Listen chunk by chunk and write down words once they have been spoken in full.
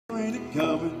Ain't it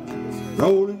coming,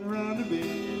 rolling around the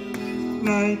bend.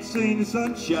 I ain't seen the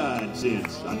sunshine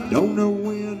since I don't know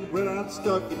when. Well, I'm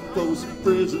stuck in Folsom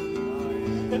Prison.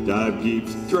 Time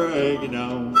keeps dragging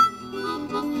on,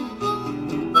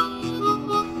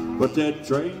 but that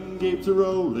train keeps a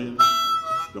rolling,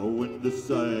 going to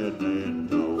San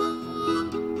Antonio.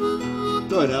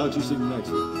 Go ahead, Alex, you sing the next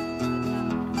one.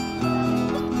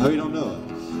 Oh, you don't know it?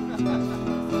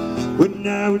 When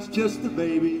I was just a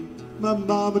baby, my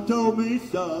mama told me,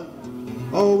 son,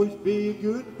 always be a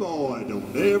good boy,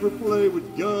 don't ever play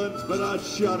with guns. But I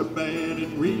shot a man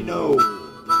in Reno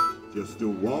just to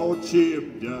watch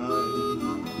him die.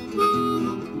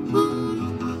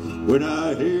 When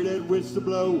I hear that whistle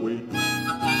blowing,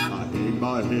 I hang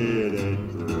my head and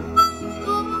cry.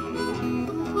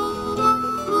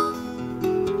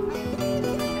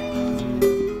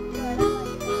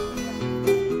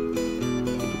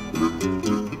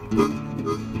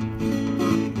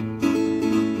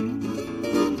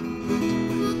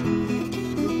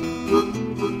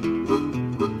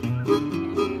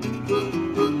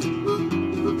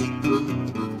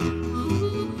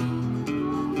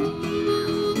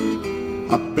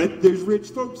 I bet there's rich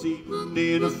folks eating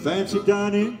in a fancy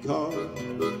dining car,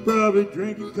 probably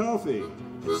drinking coffee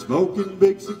and smoking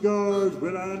big cigars.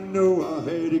 Well, I know I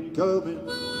had it coming,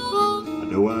 I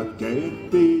know I can't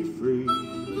be free,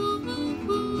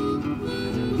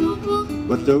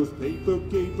 but those people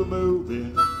keep a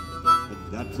moving,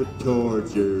 and that's what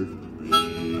tortures me.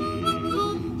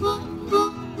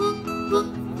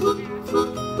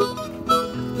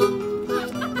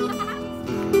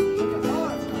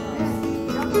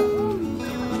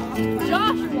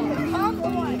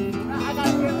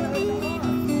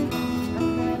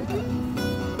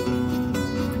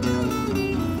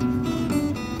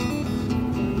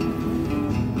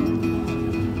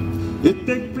 If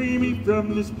they free me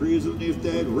from this prison, if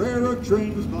that railroad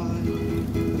train was mine,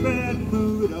 I'd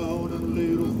move it on a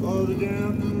little farther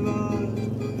down the line,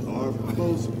 far from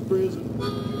Folsom Prison,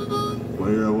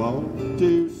 where I want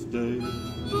to stay.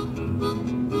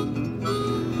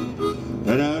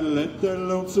 And I'd let that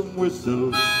lonesome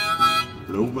whistle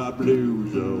blow my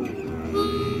blues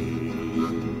away.